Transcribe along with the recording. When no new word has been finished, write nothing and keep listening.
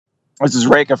This is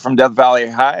Reyka from Death Valley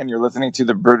High, and you're listening to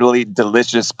the Brutally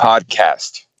Delicious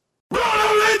podcast.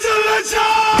 Brutally Delicious!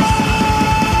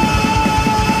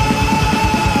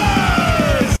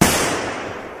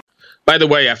 By the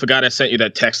way, I forgot I sent you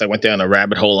that text. I went down a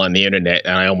rabbit hole on the internet,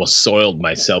 and I almost soiled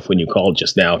myself when you called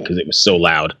just now because it was so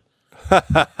loud.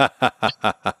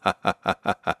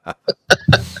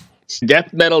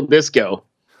 Death metal disco.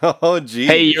 Oh, geez.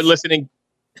 Hey, you're listening.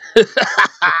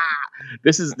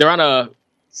 They're on a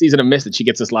season of Mist, and she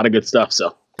gets us a lot of good stuff.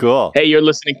 So cool. Hey, you're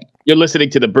listening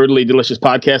to the Brutally Delicious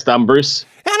podcast. I'm Bruce,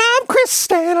 and I'm Chris.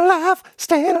 Staying alive.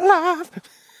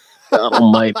 Oh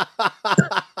my!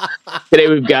 Today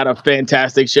we've got a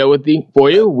fantastic show for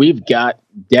you. We've got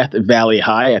Death Valley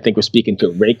High. I think we're speaking to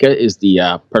Reyka is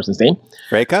the person's name.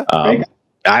 Reyka?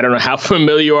 I don't know how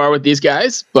familiar you are with these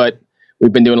guys, but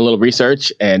we've been doing a little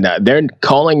research, and they're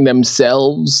calling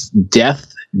themselves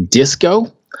Death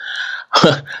Disco.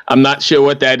 I'm not sure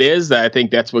what that is. I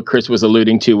think that's what Chris was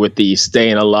alluding to with the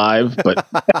staying alive, but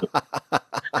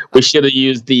we should have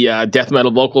used the death metal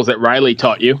vocals that Riley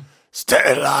taught you.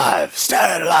 Stay alive.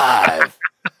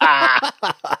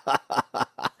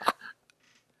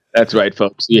 That's right,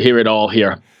 folks. You hear it all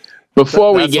here.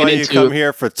 Before we get into, you come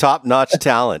here for top-notch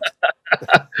talent.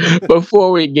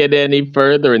 Before we get any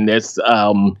further in this,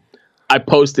 I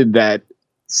posted that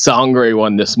Sangre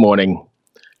one this morning.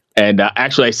 And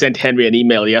actually, I sent Henry an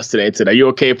email yesterday and said, "Are you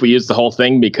okay if we use the whole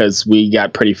thing? Because we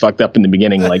got pretty fucked up in the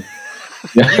beginning." Like,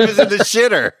 he was in the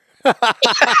shitter.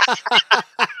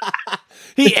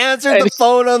 He answered the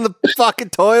phone on the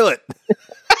fucking toilet.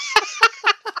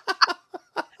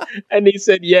 And he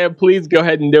said, "Yeah, please go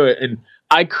ahead and do it." And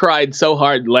I cried so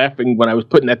hard laughing when I was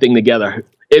putting that thing together.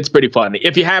 It's pretty funny.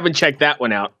 If you haven't checked that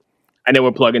one out, I know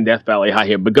we're plugging Death Valley High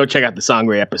here, but go check out the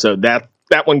Sangre episode.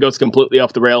 That one goes completely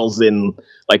off the rails in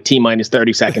like T-minus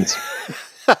 30 seconds.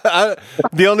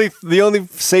 The only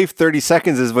safe 30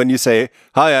 seconds is when you say,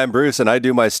 "Hi, I'm Bruce, and I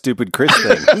do my stupid Chris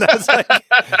thing."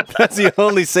 That's the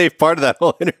only safe part of that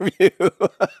whole interview.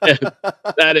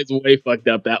 That is way fucked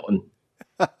up, that one.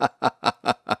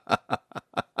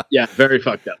 Yeah, very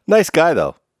fucked up. Nice guy,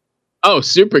 though. Oh,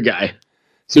 super guy.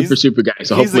 Super guy.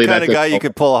 So he's hopefully the kind of guy you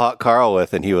could pull a hot Carl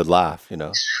with and he would laugh, you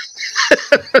know.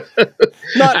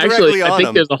 Not actually, I think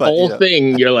him, there's a whole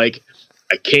thing. You're like,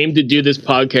 I came to do this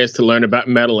podcast to learn about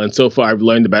metal, and so far I've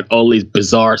learned about all these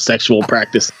bizarre sexual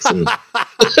practices.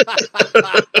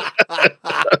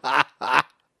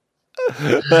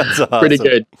 That's awesome. Pretty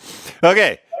good.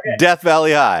 Okay, Death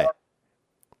Valley High.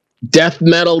 Death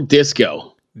metal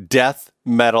disco. Death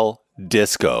metal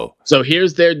disco. So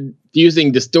they're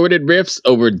using distorted riffs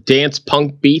over dance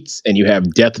punk beats, and you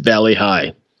have Death Valley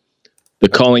High. They're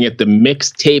calling it the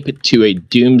mixtape to a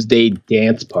doomsday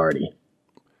dance party.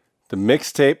 The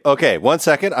mixtape. Okay, 1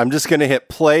 second. I'm just going to hit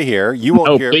play here. You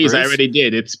won't hear it, please, Bruce. I already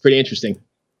did. It's pretty interesting.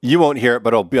 You won't hear it,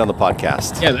 but it'll be on the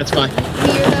podcast. Yeah, that's fine.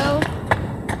 Weirdo.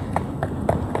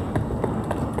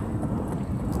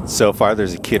 So far,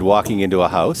 there's a kid walking into a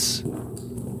house.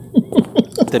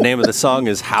 The name of the song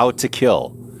is How to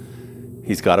Kill.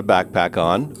 He's got a backpack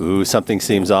on. Ooh, something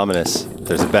seems ominous.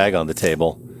 There's a bag on the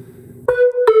table.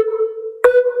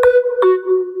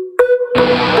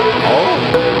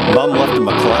 Oh, Mom left him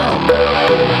a clown.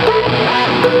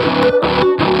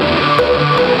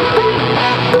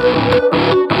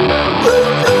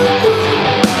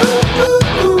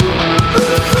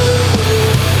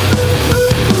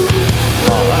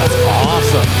 Oh, that's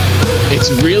awesome. It's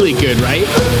really good, right?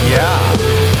 Yeah.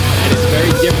 And it's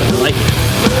very different. I like it.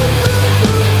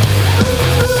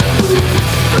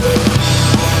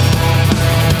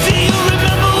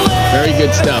 Very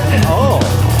good stuff. And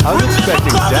I was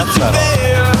expecting death metal.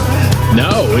 no,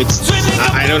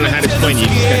 I don't know how to explain it. You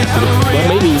just gotta have to, well,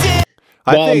 maybe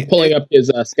while I'm pulling up his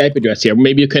Skype address here,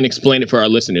 maybe you can explain it for our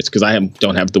listeners because I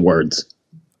don't have the words.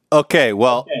 Okay,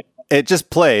 well, it just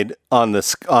played on the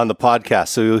podcast,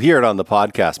 so you'll hear it on the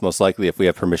podcast most likely if we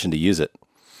have permission to use it.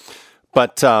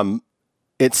 But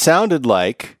it sounded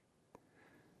like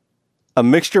a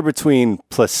mixture between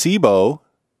Placebo,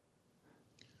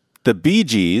 the Bee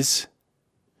Gees,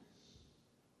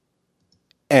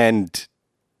 and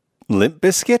Limp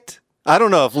Bizkit. I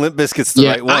don't know if Limp Bizkit's the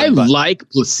right one. I like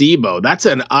Placebo. That's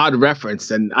an odd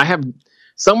reference, and I have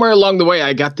somewhere along the way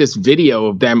I got this video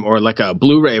of them or like a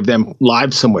Blu-ray of them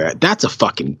live somewhere. That's a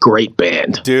fucking great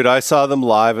band, dude. I saw them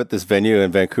live at this venue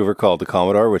in Vancouver called the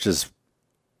Commodore, which is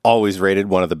always rated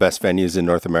one of the best venues in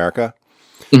North America.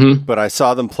 Mm-hmm. But I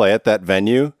saw them play at that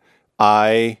venue.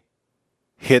 I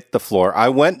hit the floor. I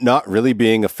went not really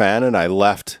being a fan, and I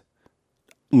left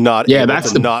not be a fan.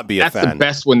 That's the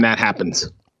best when that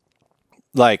happens.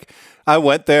 Like, I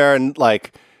went there and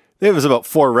like It was about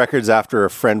 4 records after A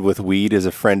Friend with Weed is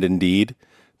a Friend Indeed,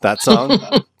 that song.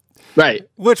 Right.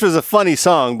 Which was a funny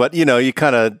song, but you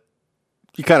kind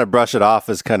of brush it off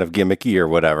as kind of gimmicky or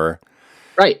whatever.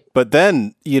 Right. But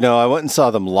then, I went and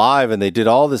saw them live and they did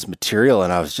all this material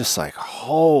and I was just like,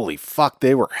 holy fuck,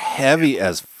 they were heavy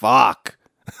as fuck.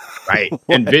 Right.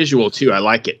 And visual too. I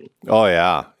like it. Oh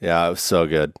yeah. Yeah, it was so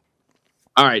good.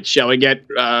 All right. Shall we get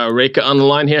Reyka on the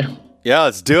line here? Yeah,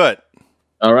 let's do it.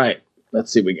 All right.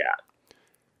 Let's see what we got.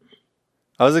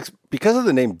 I was because of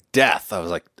the name Death,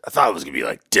 I thought it was going to be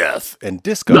like Death and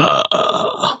Disco.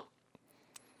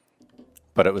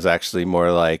 But it was actually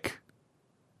more like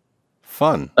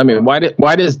fun. I mean, why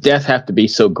does death have to be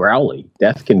so growly?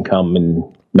 Death can come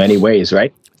in many ways,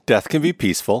 right? Death can be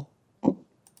peaceful.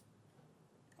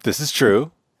 This is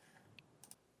true.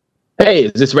 Hey,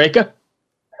 is this Reyka?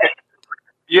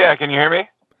 Yeah, can you hear me?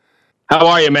 How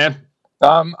are you, man?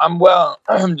 I'm well.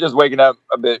 I'm just waking up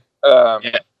a bit.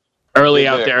 Early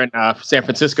out there in San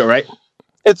Francisco, right?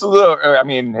 It's a little. I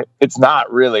mean, it's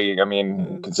not really. I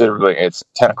mean, considerably. It's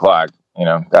 10 o'clock.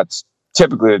 That's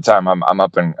typically the time I'm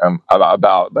up and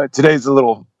about. But today's a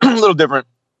little different.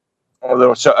 A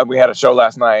little show. We had a show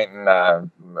last night, and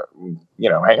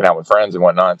hanging out with friends and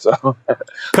whatnot. So,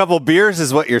 couple beers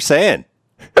is what you're saying.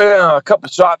 A couple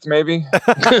shots, maybe.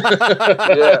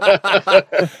 Yeah.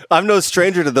 I'm no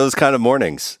stranger to those kind of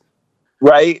mornings.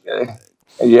 Right?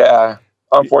 Yeah.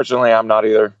 Unfortunately, I'm not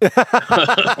either.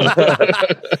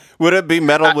 Would it be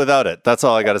metal without it? That's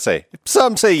all I got to say.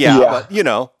 Some say yeah, but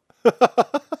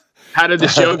How did the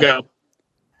show go?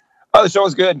 Oh, the show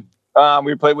was good.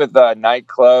 We played with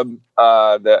Nightclub.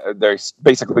 They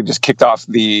basically just kicked off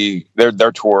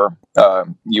their tour,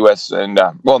 U.S. and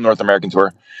North American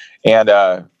tour, and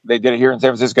they did it here in San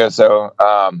Francisco. So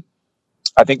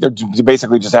I think they're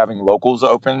basically just having locals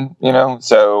open,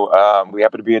 So we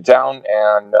happened to be in town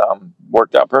and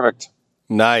worked out perfect.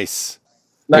 Nice.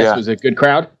 Yeah. Was it a good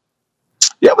crowd?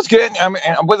 Yeah, it was good. I mean,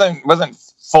 it wasn't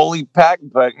fully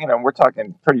packed, but we're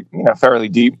talking pretty, fairly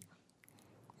deep.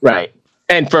 Right.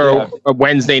 And for a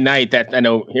Wednesday night, that I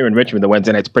know here in Richmond, the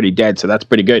Wednesday night's pretty dead, so that's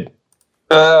pretty good.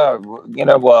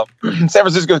 Well, San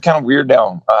Francisco is kind of weird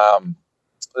now.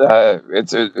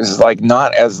 It's like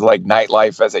not as like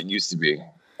nightlife as it used to be.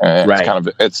 Right.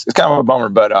 It's kind of a bummer,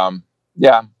 but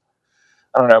yeah.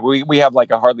 I don't know. We have like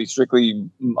a Hardly Strictly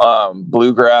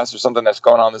bluegrass or something that's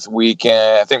going on this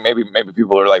weekend. I think maybe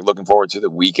people are like looking forward to the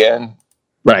weekend.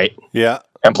 Right. Yeah.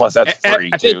 And plus that's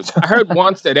free too. I heard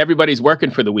once that everybody's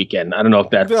working for the weekend. I don't know if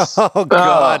that's... Oh,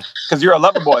 God. Because you're a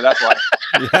lover boy, that's why.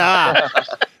 Yeah.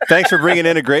 Thanks for bringing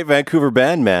in a great Vancouver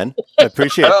band, man. I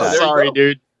appreciate that. Sorry,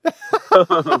 dude.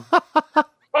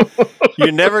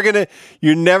 You're never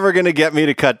gonna get me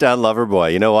to cut down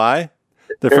Loverboy. You know why?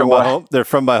 They're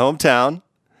from my hometown.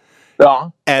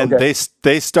 Oh, and okay.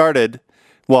 they started.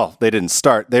 Well, they didn't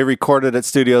start. They recorded at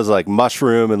studios like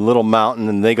Mushroom and Little Mountain,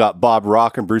 and they got Bob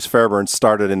Rock and Bruce Fairbairn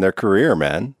started in their career,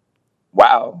 man.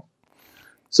 Wow.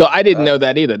 So I didn't know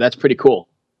that either. That's pretty cool.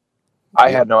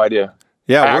 I had no idea.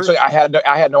 Yeah,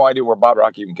 I had no idea where Bob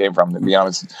Rock even came from. To be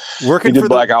honest, working he did for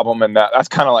Black Album, and that's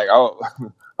kind of like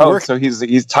so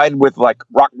he's tied with like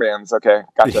rock bands. Okay,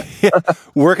 gotcha.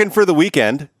 Working for The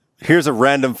Weeknd. Here's a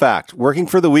random fact. Working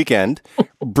for The Weeknd,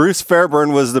 Bruce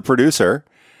Fairbairn was the producer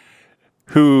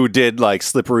who did like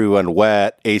Slippery When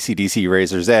Wet, AC/DC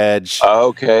Razor's Edge.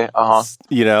 Okay,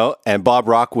 and Bob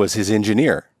Rock was his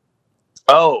engineer.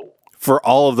 Oh, for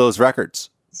all of those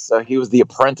records. So he was the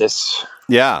apprentice.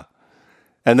 Yeah.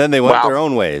 And then they went their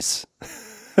own ways.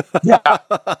 Yeah.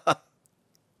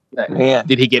 Man.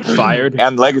 Did he get fired?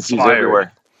 And legacies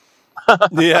everywhere.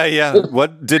 Yeah.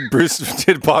 What did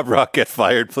Bob Rock get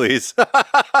fired, please?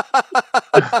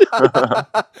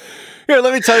 Here,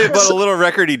 let me tell you about a little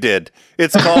record he did.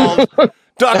 It's called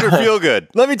Dr. Feelgood.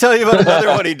 Let me tell you about another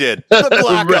one he did. The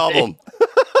Black Album.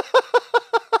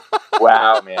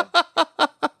 Wow, man.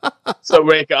 So,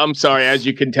 Reyka, I'm sorry. As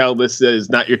you can tell, this is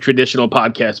not your traditional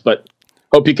podcast, but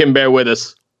hope you can bear with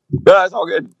us. That's all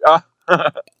good.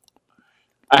 I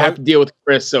have to deal with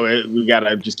Chris, so we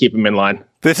gotta just keep him in line.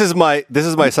 This is my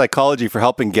psychology for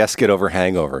helping guests get over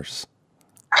hangovers.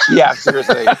 Yeah,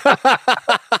 seriously.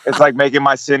 It's like making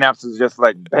my synapses just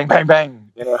like bang, bang,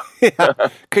 bang. Yeah.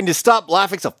 Can you stop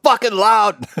laughing so fucking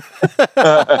loud?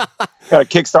 Gotta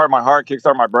kickstart my heart,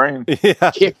 kickstart my brain. Yeah.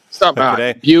 Kickstart my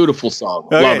heart. Beautiful song.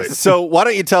 Okay, Love it. So why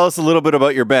don't you tell us a little bit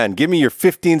about your band? Give me your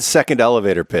 15-second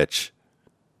elevator pitch.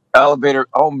 Elevator.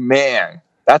 Oh man,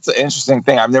 that's an interesting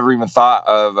thing. I've never even thought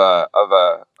of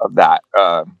that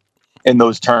in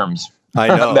those terms. I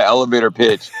know. The elevator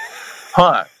pitch.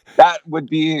 Huh. That would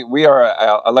be. We are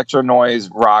an electro noise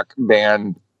rock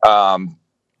band.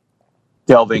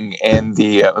 delving in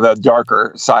the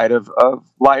darker side of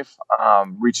life,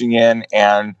 reaching in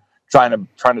and trying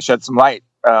to shed some light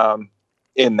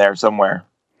in there somewhere.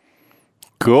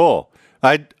 Cool.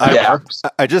 I Yeah.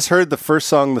 just heard the first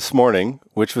song this morning,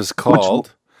 which was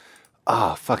called.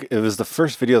 Fuck! It was the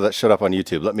first video that showed up on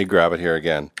YouTube. Let me grab it here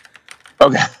again.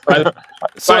 Okay. By the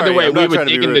way, I'm we not were trying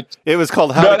to be digging rude. It was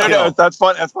called How to Kill. No. That's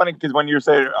fun. That's funny because when you're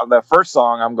saying the first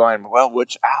song, I'm going, well,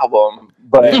 which album?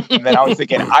 But and then I was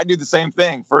thinking, I do the same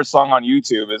thing. First song on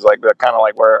YouTube is like the kind of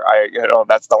like where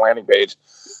that's the landing page.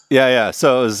 Yeah.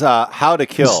 So it was How to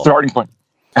Kill. Starting point.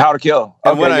 How to Kill.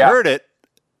 And when I heard it,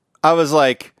 I was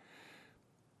like,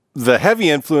 the heavy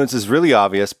influence is really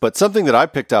obvious, but something that I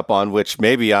picked up on, which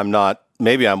maybe I'm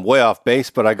way off base,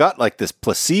 but I got like this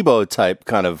placebo type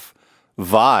kind of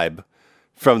vibe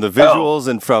from the visuals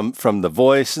and from the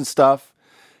voice and stuff.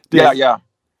 Yeah.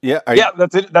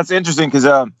 That's interesting because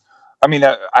I mean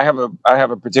I have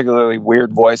a particularly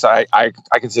weird voice. I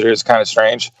consider it kind of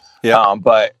strange. Yeah.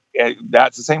 But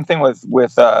that's the same thing with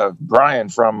Brian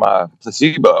from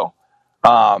Placebo.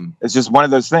 It's just one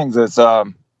of those things.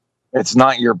 It's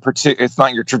not your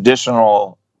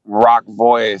traditional rock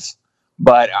voice,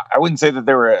 but I wouldn't say that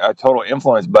they were a total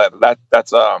influence. But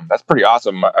that's pretty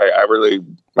awesome. I really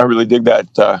dig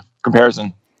that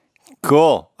comparison.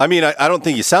 Cool. I mean, I don't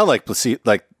think you sound like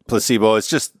Placebo. It's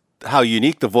just how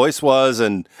unique the voice was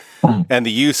and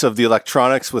the use of the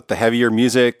electronics with the heavier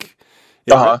music.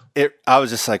 I was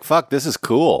just like, fuck, this is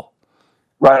cool.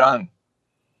 Right on.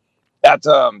 That's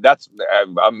a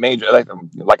major,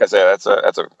 like I said,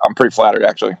 I'm pretty flattered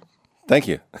actually. Thank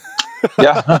you.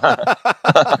 Yeah.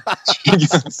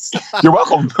 You're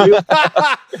welcome.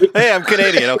 Hey, I'm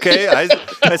Canadian, okay?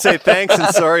 I say thanks and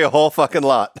sorry a whole fucking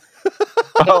lot.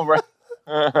 Oh, right.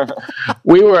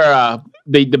 We were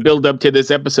the build up to this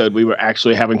episode. We were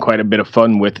actually having quite a bit of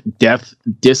fun with Death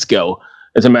Disco.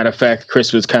 As a matter of fact,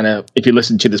 Chris was kind of, if you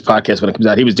listen to this podcast when it comes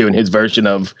out, he was doing his version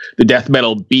of the death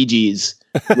metal Bee Gees.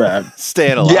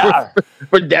 Staying alive. Yeah.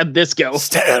 For Death Disco.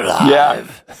 Staying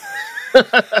alive.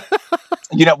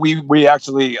 Yeah. We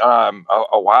actually a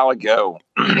while ago.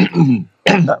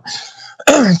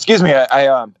 Excuse me.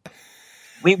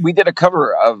 We did a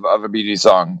cover of a Bee Gees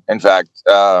song. In fact,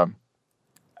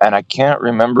 and I can't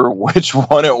remember which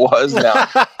one it was now.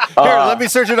 Here, let me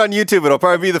search it on YouTube. It'll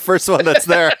probably be the first one that's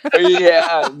there.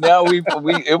 Yeah, no,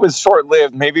 it was short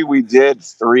lived. Maybe we did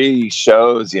 3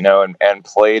 shows, and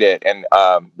played it, and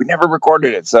we never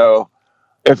recorded it. So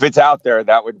if it's out there,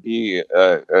 that would be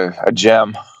a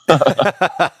gem.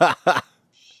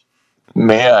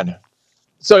 Man.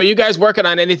 So are you guys working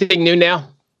on anything new now?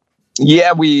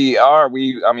 Yeah, we are.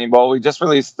 We just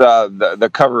released the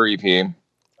cover EP.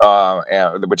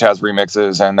 Which has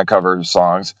remixes and the cover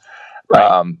songs.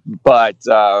 Right. But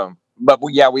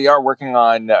we are working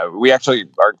on, we actually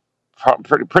are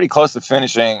pretty close to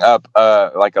finishing up,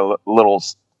 like a little,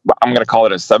 I'm going to call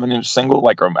it a 7-inch single,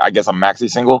 I guess a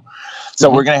maxi single. So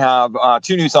we're going to have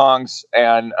 2 new songs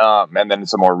and then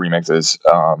some more remixes,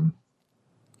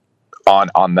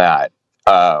 on that.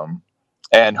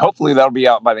 And hopefully that'll be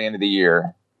out by the end of the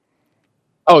year.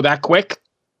 Oh, that quick?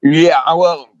 Yeah.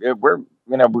 Well,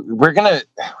 we're gonna.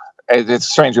 It's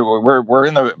strange. We're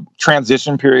in the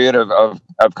transition period of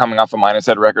coming off of Minus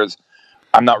Head Records.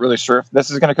 I'm not really sure if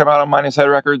this is going to come out on Minus Head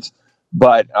Records,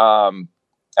 but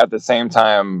at the same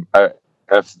time,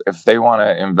 if they want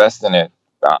to invest in it,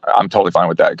 I'm totally fine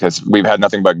with that because we've had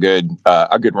nothing but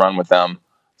a good run with them.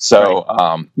 So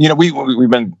right. We've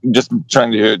been just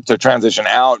trying to transition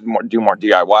out, do more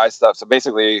DIY stuff. So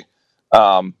basically,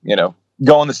 go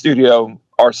in the studio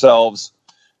ourselves.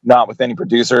 Not with any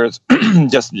producers,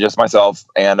 just myself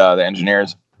and the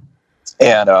engineers,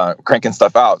 and cranking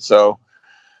stuff out. So,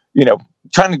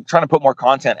 trying to put more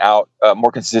content out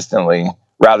more consistently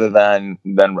rather than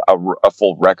a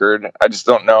full record. I just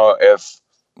don't know if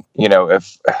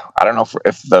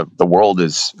the world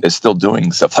is still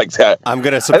doing stuff like that. I'm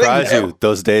gonna surprise you.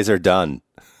 Those days are done.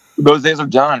 Those days are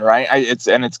done, right? It's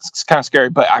kind of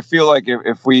scary, but I feel like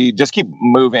if we just keep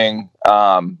moving.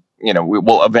 We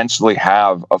will eventually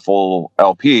have a full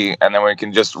LP, and then we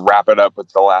can just wrap it up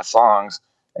with the last songs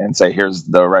and say, "Here's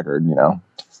the record."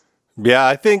 Yeah,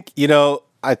 I think the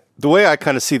way I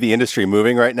kind of see the industry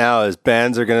moving right now is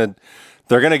bands they're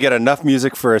gonna get enough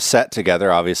music for a set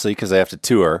together, obviously, because they have to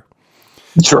tour.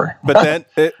 Sure, but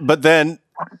then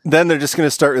they're just gonna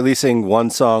start releasing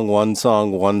one song, like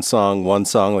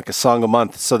a song a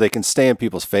month, so they can stay in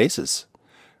people's faces.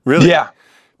 Really? Yeah.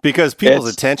 Because people's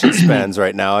attention spans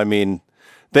right now, I mean,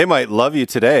 they might love you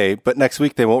today, but next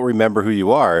week they won't remember who you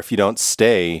are if you don't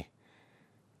stay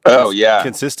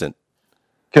consistent.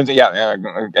 yeah,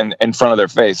 in front of their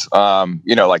face.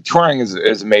 Like touring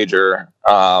is major.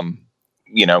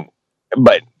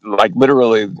 But like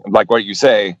literally, like what you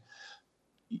say,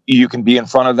 you can be in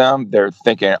front of them. They're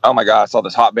thinking, "Oh my God, I saw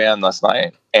this hot band last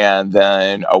night," and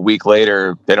then a week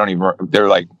later, they're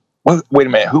like, "What? Wait a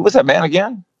minute, who was that band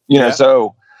again?"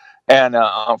 So, and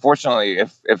unfortunately,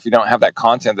 if you don't have that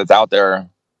content that's out there,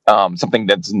 something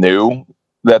that's new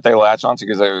that they latch onto,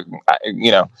 because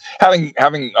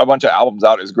having a bunch of albums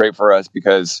out is great for us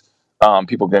because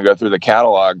people can go through the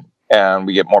catalog and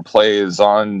we get more plays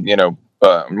on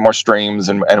more streams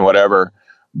and whatever.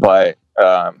 But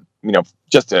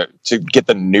just to get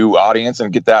the new audience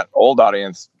and get that old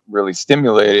audience really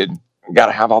stimulated, you got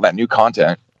to have all that new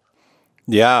content.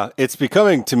 Yeah, it's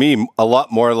becoming to me a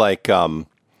lot more like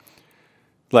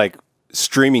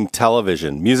streaming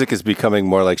television. Music is becoming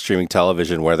more like streaming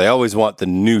television, where they always want the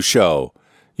new show.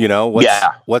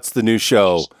 What's the new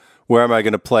show? Where am I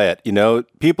going to play it?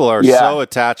 People are so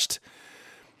attached,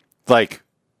 like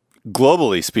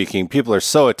globally speaking, people are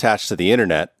so attached to the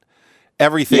internet.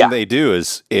 Everything they do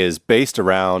is based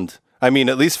around, at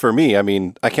least for me, I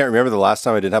can't remember the last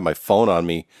time I didn't have my phone on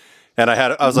me. And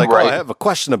I was like, I have a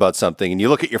question about something. And you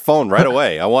look at your phone right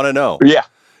away. I want to know. Yeah.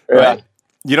 Right.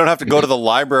 You don't have to go to the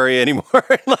library anymore.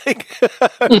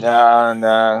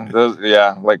 No. Those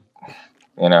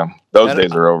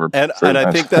days are over. And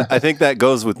I think that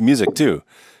goes with music too.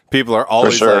 People are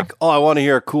always like, "Oh, I want to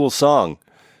hear a cool song,"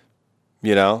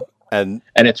 and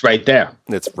it's right there.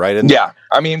 It's right in there. Yeah.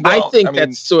 I think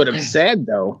that's sort of sad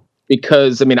though,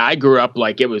 because I grew up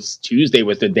like it was Tuesday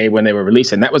was the day when they were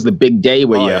releasing. That was the big day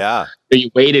where you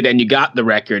waited and you got the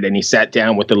record and you sat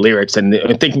down with the lyrics. And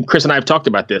I think Chris and I have talked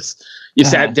about this. You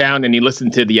sat down and you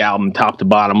listened to the album top to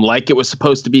bottom like it was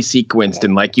supposed to be sequenced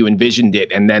and like you envisioned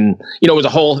it. And then, it was a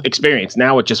whole experience.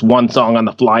 Now it's just one song on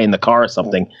the fly in the car or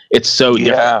something. It's so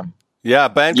different. Yeah,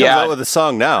 band comes out with a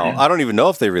song now. I don't even know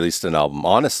if they released an album,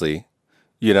 honestly.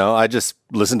 I just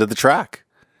listened to the track.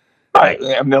 Right.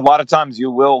 A lot of times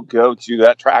you will go to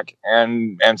that track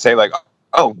and say like,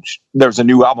 oh, there's a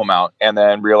new album out, and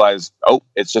then realize, oh,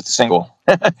 it's just a single.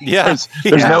 There's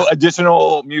no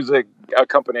additional music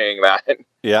accompanying that.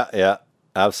 Yeah,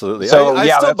 absolutely. So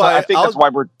I think that's why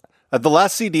we're the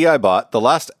last CD I bought, the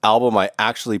last album I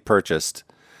actually purchased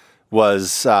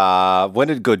was when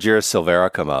did Gojira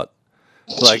Silvera come out?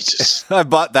 Like I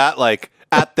bought that like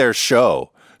at their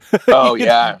show. Oh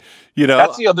yeah.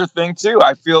 That's the other thing too.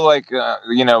 I feel like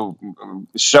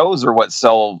shows are what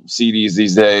sell CDs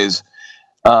these days.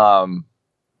 To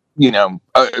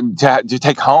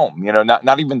take home,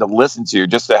 not even to listen to,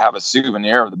 just to have a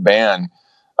souvenir of the band,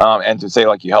 and to say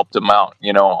like you helped them out,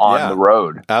 on the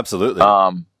road. Absolutely.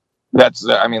 That's,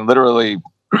 literally,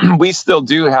 we still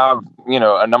do have,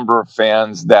 a number of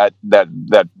fans that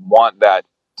want that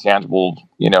tangible,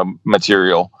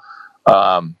 material.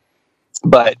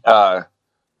 But by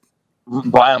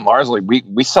and largely,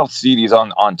 we sell CDs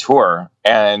on tour,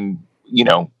 and,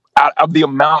 out of the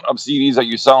amount of CDs that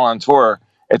you sell on tour,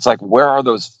 it's like, where are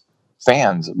those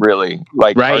fans really?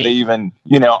 Like, Are they even,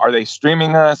 are they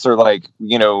streaming us, or like,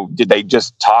 did they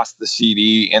just toss the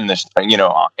CD in the,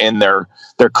 in their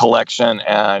collection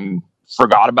and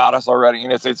forgot about us already?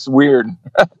 It's weird.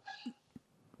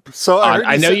 So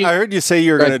I heard you say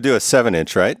you were going to do a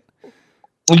 7-inch, right?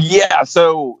 Yeah.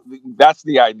 So that's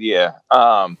the idea.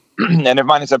 And if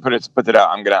mine said put it out,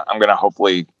 I'm gonna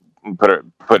hopefully put it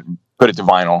to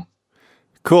vinyl.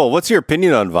 Cool. What's your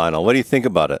opinion on vinyl? What do you think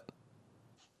about it?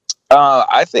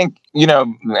 I think, I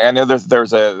know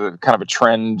there's a kind of a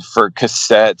trend for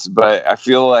cassettes, but I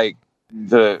feel like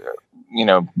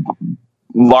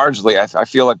largely I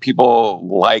feel like people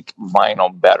like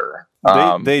vinyl better.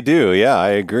 They do. Yeah, I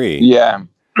agree. Yeah.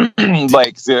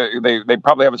 Like they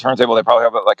probably have a turntable. They probably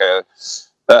have like a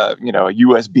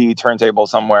USB turntable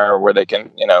somewhere where they can,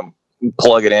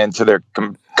 plug it into their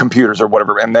computers or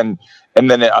whatever. And then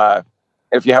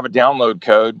if you have a download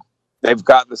code, they've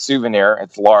got the souvenir.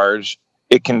 It's large.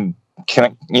 It can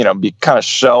be kind of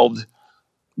shelved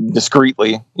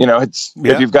discreetly.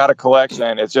 If you've got a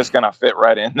collection, it's just going to fit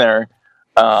right in there.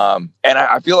 And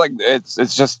I feel like it's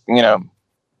just,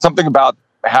 something about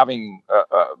having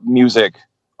music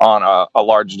on a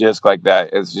large disc like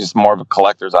that is just more of a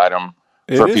collector's item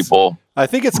for people. I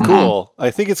think it's cool.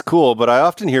 I think it's cool, but I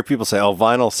often hear people say, "Oh,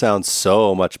 vinyl sounds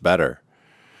so much better,"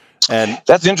 and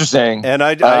that's interesting. And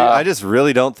I just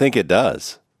really don't think it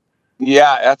does.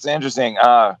 Yeah, that's interesting.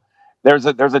 There's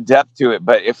a depth to it,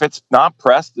 but if it's not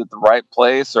pressed at the right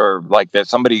place, or like that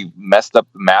somebody messed up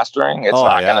the mastering, it's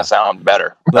not going to sound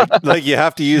better. like you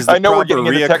have to use the I know proper we're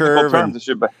getting into technical terms and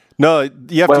shit, but No,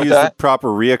 you have What to was use the that?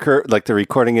 proper RIA like the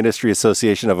Recording Industry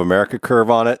Association of America curve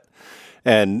on it.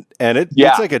 And it's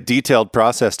Yeah. like a detailed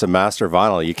process to master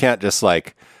vinyl. You can't just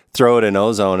like throw it in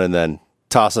ozone and then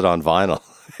toss it on vinyl.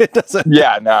 It doesn't.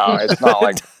 Yeah, no, it's not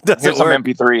like doesn't here's some work.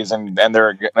 MP3s and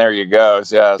there you go.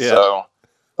 Yeah. Yeah. So,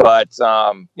 but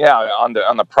yeah, on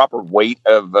the proper weight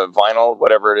of vinyl,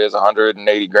 whatever it is,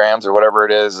 180 grams or whatever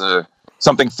it is,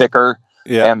 something thicker.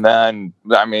 Yeah. And then,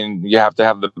 I mean, you have to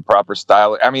have the proper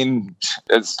style. I mean,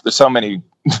 there's so many.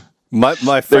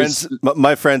 My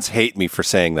friends hate me for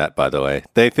saying that, by the way.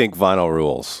 They think vinyl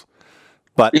rules.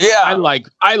 But Yeah, I like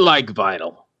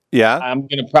vinyl. yeah. I'm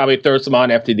gonna probably throw some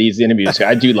on after these interviews.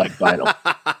 I do like vinyl.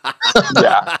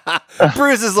 yeah.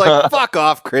 Bruce is like, fuck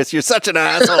off, Chris. You're such an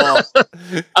asshole.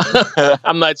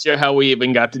 I'm not sure how we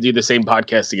even got to do the same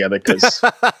podcast together because.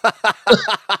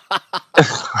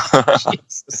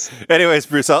 Anyways,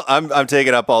 Bruce, I'm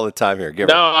taking up all the time here.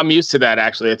 No, I'm used to that.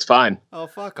 Actually, it's fine. Oh,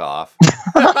 fuck off.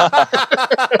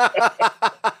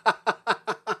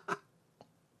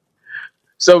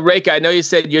 So, Reyka, I know you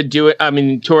said you're doing. I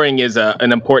mean, touring is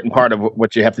an important part of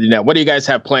what you have to do now. What do you guys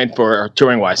have planned for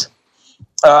touring wise?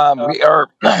 We are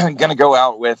going to go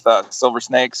out with Silver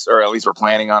Snakes, or at least we're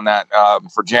planning on that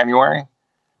for January.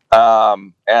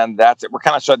 And that's it. We're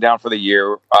kind of shut down for the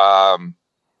year.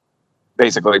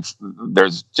 Basically,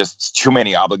 there's just too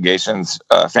many obligations,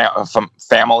 from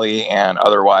family and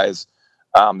otherwise,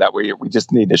 that we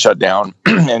just need to shut down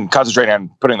and concentrate on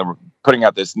putting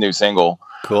out this new single.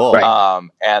 Cool. Right.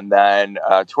 And then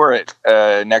tour it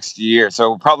next year.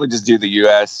 So we'll probably just do the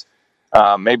U.S.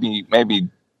 Maybe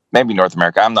North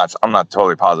America. I'm not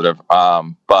totally positive.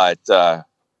 But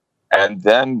and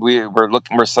then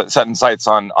we're setting sights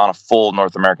on a full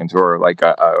North American tour, like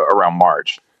around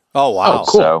March. Oh, wow. Oh,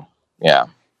 cool. So yeah,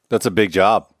 That's a big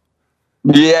job.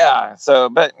 yeah. So,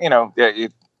 but you know,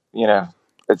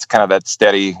 it's kind of that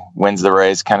steady wins the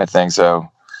race kind of thing. So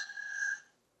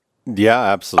Yeah,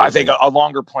 absolutely. I think a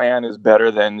longer plan is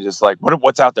better than just like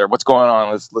what's out there, what's going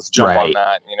on. Let's jump on Right.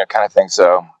 that, kind of thing.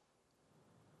 So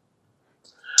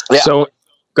yeah. So,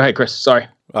 go ahead, Chris. Sorry.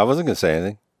 I wasn't going to say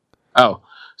anything. Oh,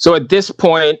 so at this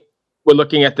point, we're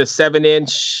looking at the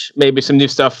 7-inch, maybe some new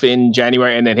stuff in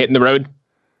January, and then hitting the road.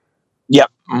 Yep.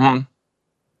 Mm-hmm.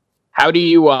 How do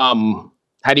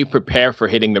you prepare for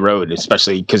hitting the road,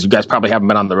 especially because you guys probably haven't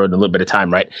been on the road in a little bit of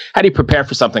time, right? How do you prepare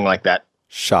for something like that?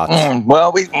 Shots.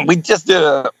 Well, we just did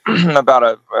about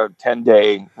a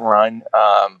 10-day run,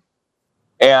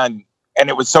 and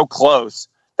it was so close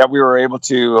that we were able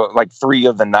to, like 3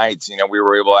 of the nights, we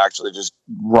were able to actually just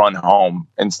run home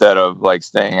instead of like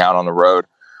staying out on the road.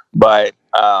 But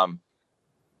and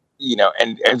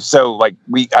so like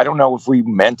I don't know if we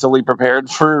mentally prepared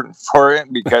for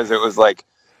it, because it was like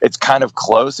it's kind of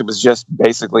close. It was just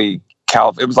basically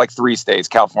it was like 3 states: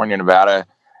 California, Nevada,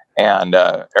 and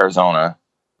Arizona.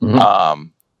 Mm-hmm.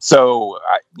 So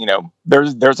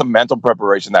there's a mental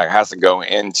preparation that has to go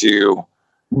into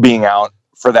being out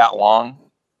for that long.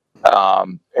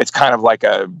 It's kind of like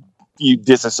you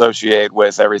disassociate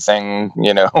with everything,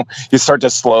 you start to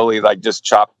slowly like just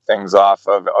chop things off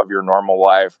of your normal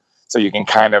life, so you can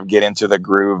kind of get into the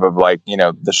groove of like,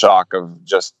 the shock of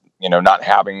just, not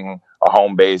having a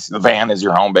home base. The van is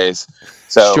your home base.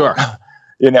 So, Sure.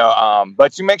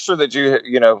 But you make sure that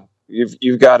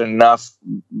you've got enough,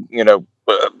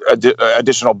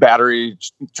 additional battery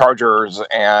chargers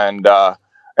and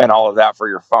all of that for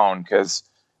your phone. 'Cause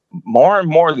more and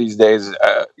more these days,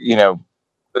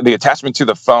 the attachment to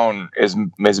the phone is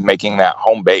making that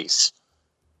home base.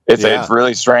 It's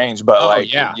really strange, but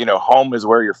home is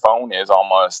where your phone is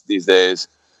almost these days.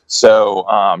 So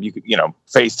you could,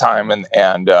 FaceTime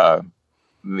and I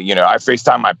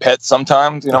FaceTime my pets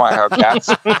sometimes. I have cats,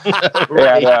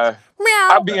 Right. and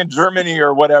I'll be in Germany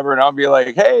or whatever, and I'll be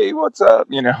like, "Hey, what's up?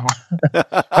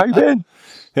 How you been?"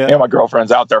 Yeah. My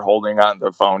girlfriend's out there holding on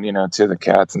the phone, to the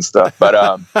cats and stuff. But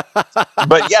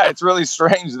yeah, it's really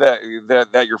strange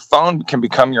that your phone can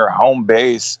become your home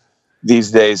base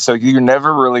these days. So you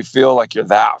never really feel like you're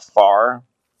that far,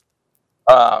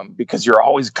 because you're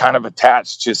always kind of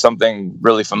attached to something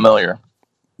really familiar.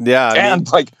 Yeah.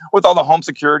 And like with all the home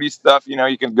security stuff,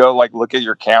 you can go like look at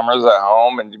your cameras at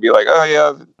home and be like, oh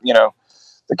yeah,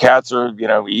 the cats are,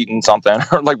 eating something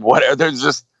or like whatever. There's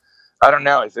just, I don't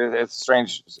know. It's a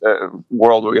strange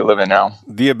world we live in now.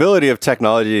 The ability of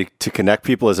technology to connect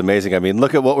people is amazing. I mean,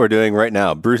 look at what we're doing right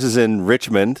now. Bruce is in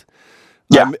Richmond.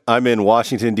 Yeah. I'm in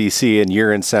Washington, D.C., and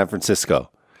you're in San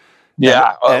Francisco.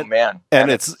 Yeah. Man.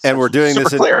 And we're doing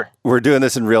this clear. we're doing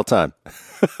this in real time.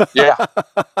 Yeah.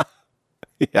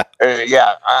 Yeah.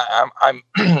 I'm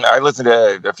I listen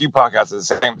to a few podcasts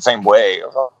the same way,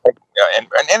 and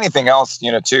anything else,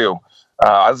 too.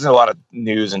 I listen to a lot of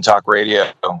news and talk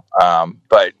radio,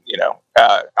 but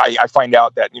I find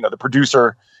out that the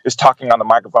producer is talking on the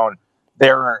microphone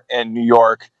there in New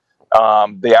York.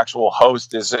 The actual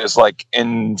host is like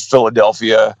in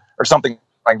Philadelphia or something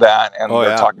like that, and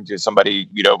they're talking to somebody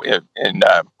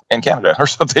in Canada or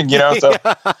something. So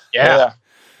yeah.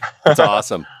 That's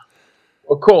awesome.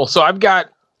 Well, cool. So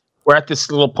we're at this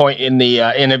little point in the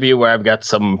interview where I've got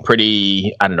some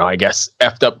pretty, I don't know, I guess,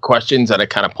 effed up questions that I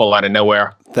kind of pull out of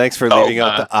nowhere. Thanks for leaving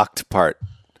out the oct part.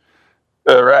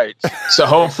 Right. So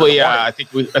hopefully, I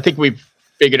think we've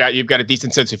figured out you've got a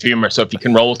decent sense of humor. So if you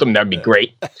can roll with them, that'd be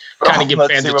great. Kind of give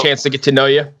fans a chance to get to know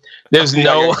you. There's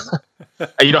no,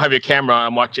 you don't have your camera on.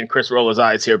 I'm watching Chris roll his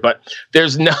eyes here, but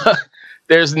there's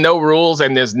no rules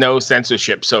and there's no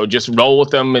censorship. So just roll with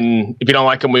them, and if you don't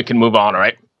like them, we can move on. All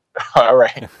right. All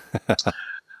right.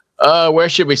 Where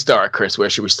should we start, Chris? Where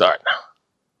should we start?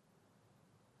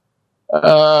 What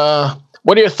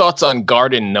are your thoughts on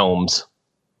garden gnomes?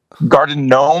 Garden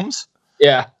gnomes?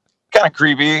 Yeah. Kind of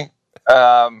creepy.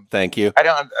 Thank you. I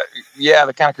don't. Yeah,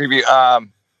 they're kind of creepy.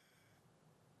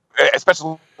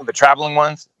 Especially the traveling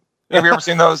ones. Have you ever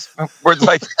seen those? Where it's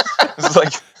like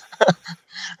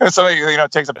somebody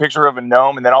takes a picture of a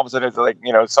gnome and then all of a sudden it's like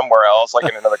somewhere else, like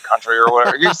in another country or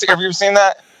whatever. Have you seen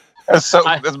that? It's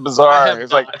bizarre.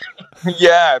 It's like,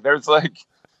 yeah, there's like,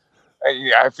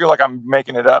 I feel like I'm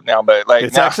making it up now, but like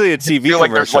it's actually a TV I feel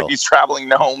like there's commercial. like these traveling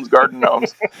gnomes, garden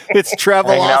gnomes. It's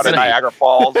travel hanging out in Niagara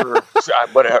Falls or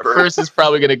whatever. Chris is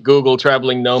probably going to Google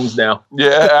traveling gnomes now.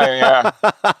 Yeah.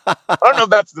 I don't know if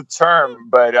that's the term,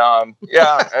 but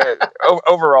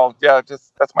overall,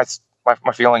 just that's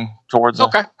my feeling towards it.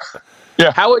 Okay.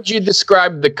 Yeah. How would you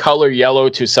describe the color yellow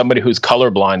to somebody who's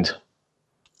colorblind?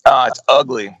 It's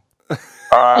ugly.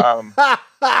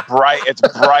 Bright. It's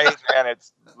bright and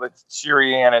it's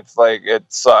cheery and it's like it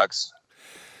sucks.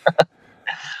 All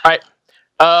right.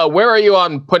 Where are you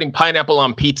on putting pineapple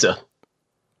on pizza?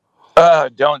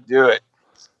 Don't do it.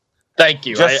 Thank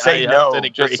you. Just say no.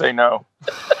 Just say no.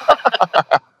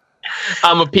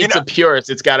 I'm a pizza purist.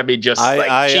 It's got to be just cheese.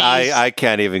 I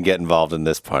can't even get involved in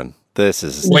this pun. This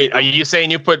is. Wait, are you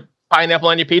saying you put pineapple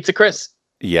on your pizza, Chris?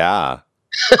 Yeah.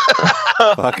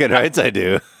 Fucking rights, I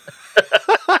do.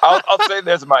 I'll say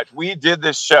this much: we did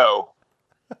this show,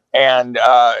 and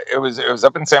it was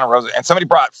up in Santa Rosa, and somebody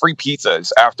brought free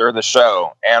pizzas after the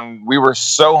show, and we were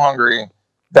so hungry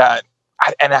that,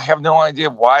 I have no idea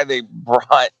why they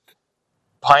brought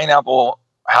pineapple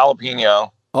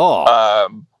jalapeno.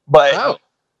 But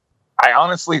I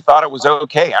honestly thought it was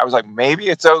okay. I was like, maybe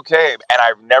it's okay, and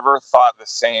I've never thought the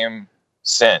same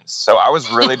since. So I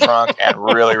was really drunk and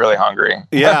really, really hungry.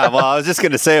 Yeah, well, I was just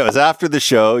going to say, it was after the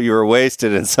show, you were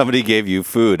wasted and somebody gave you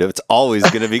food. It's always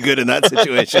going to be good in that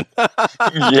situation.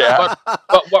 Yeah.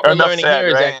 But what we're learning said, here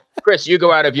is right? that, Chris, you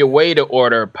go out of your way to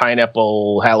order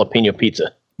pineapple jalapeno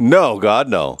pizza. No, God,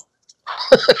 no.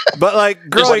 But like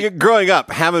growing up,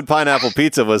 ham and pineapple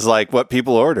pizza was like what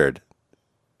people ordered.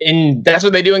 And that's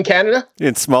what they do in Canada?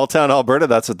 In small town Alberta,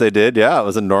 that's what they did. Yeah, it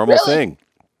was a normal thing.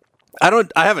 I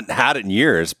haven't had it in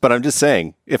years, but I'm just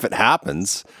saying, if it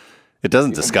happens, it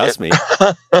doesn't disgust me.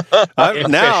 If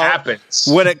it happens.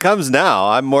 When it comes now,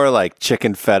 I'm more like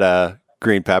chicken feta,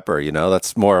 green pepper,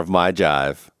 that's more of my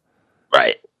jive.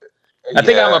 Right. I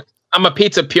think I'm a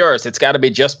pizza purist. It's got to be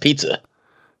just pizza.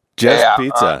 Just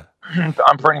pizza.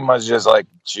 I'm pretty much just like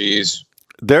cheese.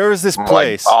 There was this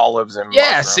place. Like olives and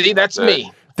yeah, mushrooms. see, that's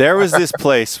me. There was this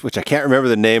place, which I can't remember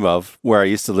the name of, where I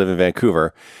used to live in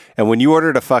Vancouver. And when you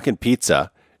ordered a fucking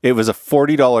pizza, it was a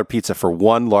 $40 pizza for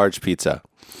one large pizza.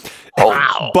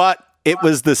 Wow. But it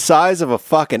was the size of a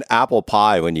fucking apple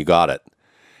pie when you got it.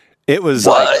 It was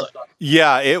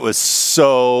it was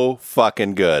so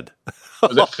fucking good.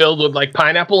 Was it filled with like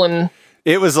pineapple and...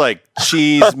 It was like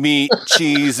cheese, meat,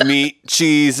 cheese, meat,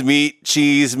 cheese, meat,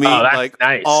 cheese, meat, that's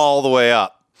nice. All the way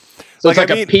up. So it's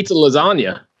like a pizza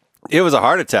lasagna. It was a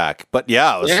heart attack, but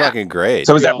yeah, it was fucking great.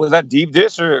 So was that deep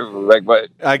dish or like what?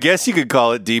 I guess you could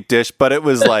call it deep dish, but it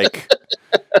was like,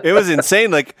 it was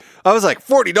insane. Like I was like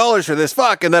 $40 for this,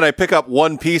 fuck, and then I pick up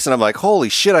one piece and I'm like, holy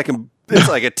shit, it's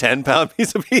like a 10-pound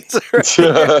piece of pizza. Right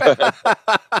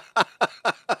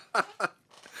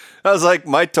I was like,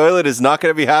 my toilet is not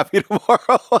going to be happy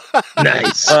tomorrow.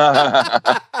 Nice.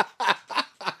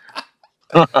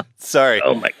 Sorry.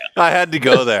 Oh my God. I had to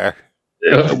go there.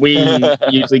 We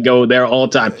usually go there all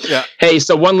the time. Yeah. Hey,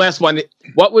 so one last one.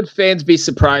 What would fans be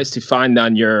surprised to find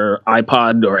on your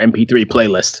iPod or MP3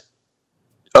 playlist?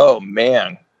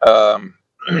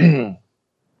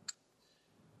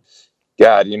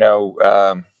 God,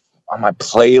 on my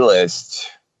playlist,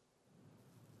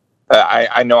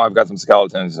 I know I've got some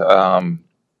skeletons,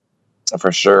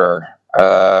 for sure.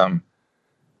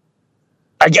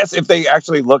 I guess if they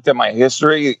actually looked at my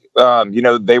history,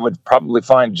 they would probably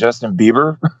find Justin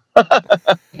Bieber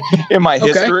in my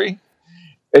history.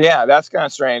 Yeah, that's kind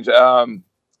of strange.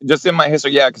 Just in my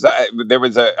history, yeah, because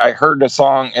I heard a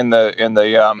song in the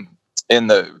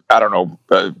I don't know,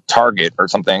 Target or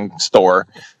something store,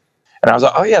 and I was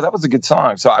like, oh yeah, that was a good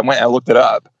song. So I went and I looked it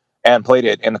up and played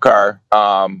it in the car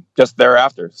just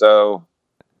thereafter. So.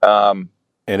 I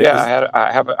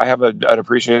have an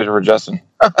appreciation for Justin.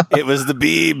 It was the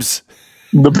Biebs.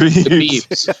 The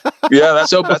Biebs. Yeah,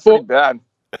 that's pretty bad.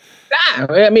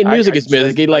 I mean, music is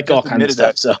music. You like all kinds of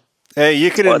stuff. So, hey, you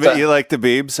can admit you like the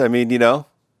Biebs. I mean, all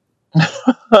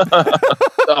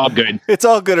good. It's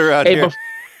all good around here.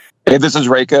 Hey, this is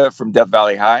Reyka from Death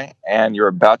Valley High, and you're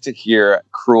about to hear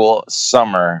 "Cruel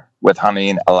Summer" with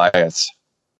Honey and Elias.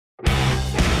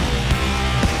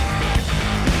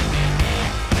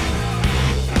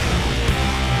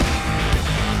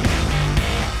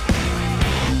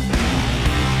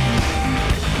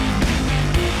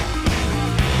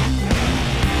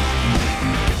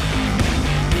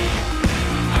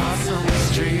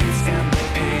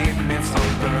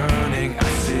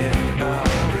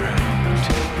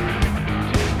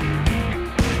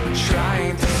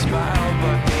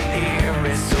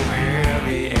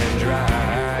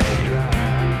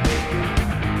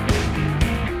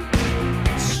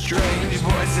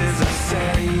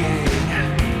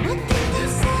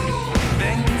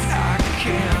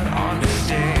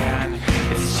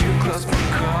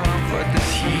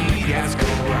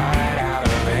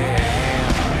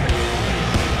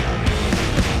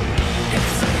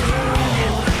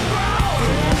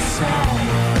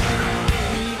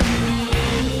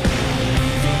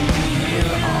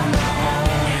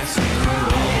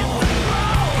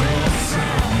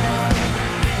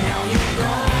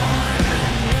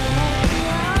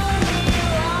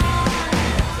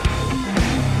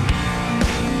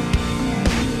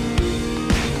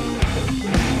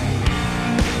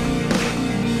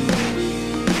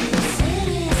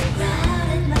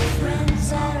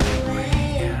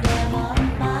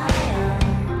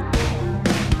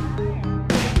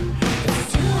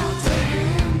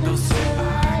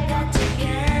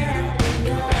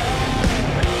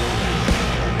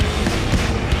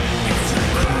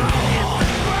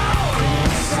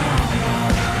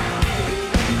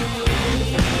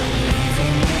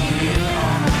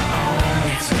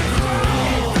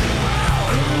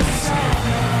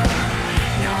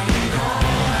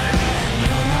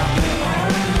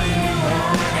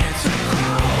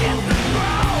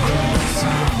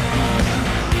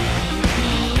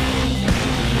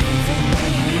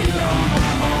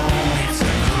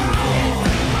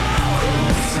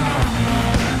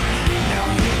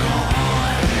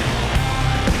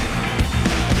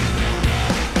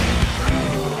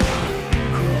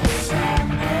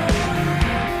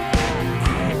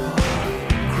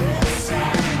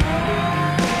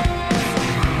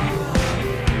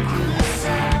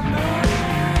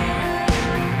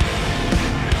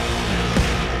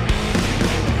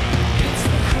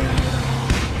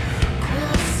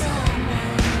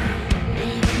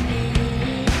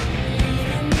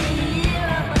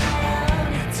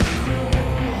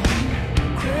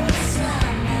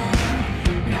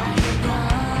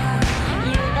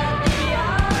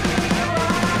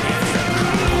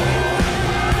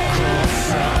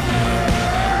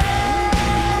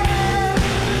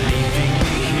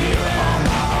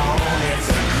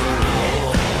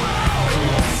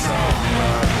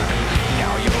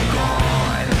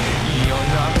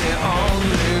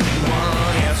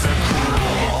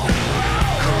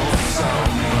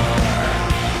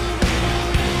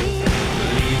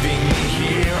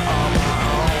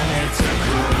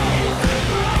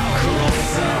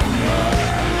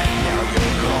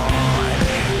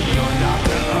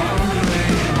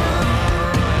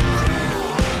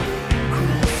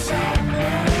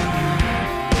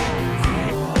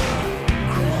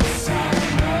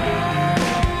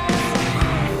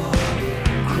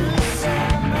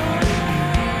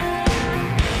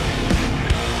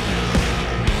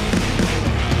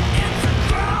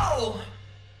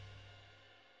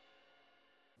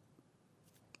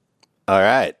 All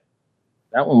right.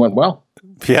 That one went well.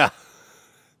 Yeah.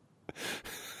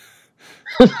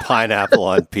 Pineapple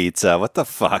on pizza. What the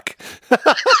fuck?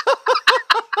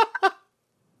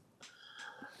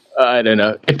 I don't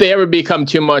know. If they ever become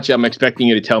too much, I'm expecting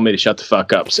you to tell me to shut the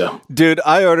fuck up. So, dude,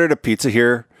 I ordered a pizza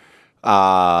here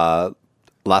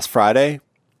last Friday.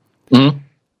 Mm-hmm.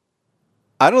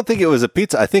 I don't think it was a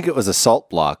pizza. I think it was a salt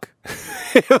block.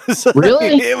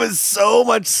 Really? It was so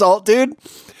much salt, dude.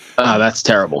 Oh, that's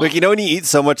terrible. Like, when you eat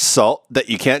so much salt that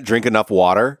you can't drink enough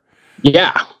water?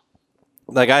 Yeah.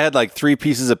 Like, I had like 3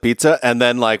 pieces of pizza, and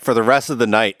then like for the rest of the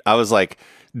night, I was like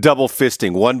double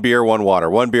fisting 1 beer, 1 water,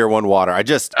 1 beer, 1 water.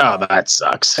 Oh, that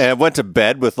sucks. And I went to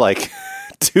bed with like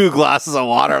 2 glasses of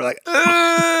water. I'm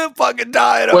like, fucking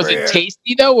dying. Was it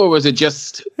tasty though, or was it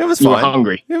just it was you fine. were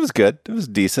hungry? It was good. It was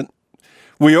decent.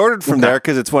 We ordered from there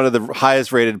because it's one of the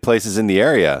highest rated places in the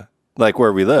area, like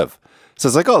where we live. So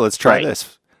it's like, oh, let's try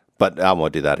this. But I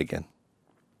won't do that again.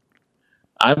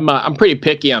 I'm pretty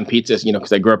picky on pizzas,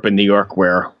 because I grew up in New York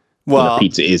where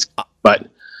pizza is.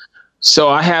 But so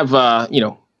I have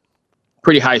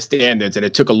pretty high standards, and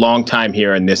it took a long time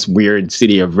here in this weird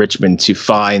city of Richmond to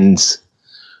find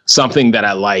something that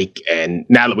I like. And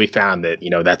now that we found it,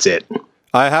 that's it.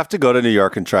 I have to go to New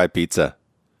York and try pizza.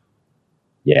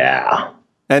 Yeah.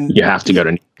 And you have to go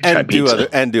to New York and try pizza.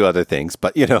 Do other things,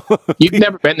 but You've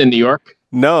never been to New York?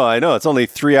 No, I know. It's only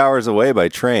 3 hours away by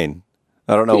train.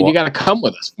 I don't know. You got to come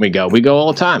with us. We go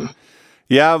all the time.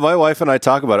 Yeah, my wife and I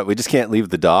talk about it. We just can't leave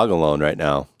the dog alone right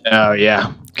now. Oh,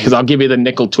 yeah. Because I'll give you the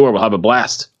nickel tour. We'll have a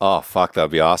blast. Oh, fuck. That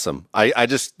would be awesome.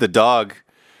 The dog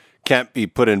can't be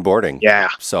put in boarding. Yeah.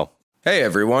 So. Hey,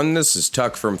 everyone. This is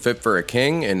Tuck from Fit for a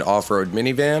King, an off-road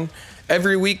minivan.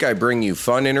 Every week, I bring you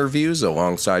fun interviews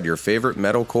alongside your favorite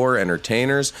metalcore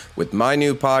entertainers with my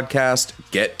new podcast,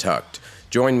 Get Tucked.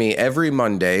 Join me every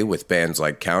Monday with bands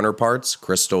like Counterparts,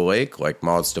 Crystal Lake, like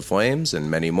Moths to Flames, and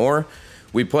many more.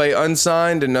 We play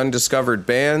unsigned and undiscovered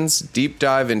bands, deep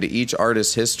dive into each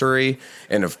artist's history,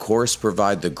 and of course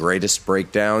provide the greatest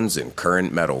breakdowns in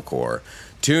current metalcore.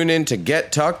 Tune in to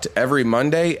Get Tucked every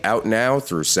Monday, out now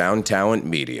through Sound Talent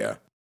Media.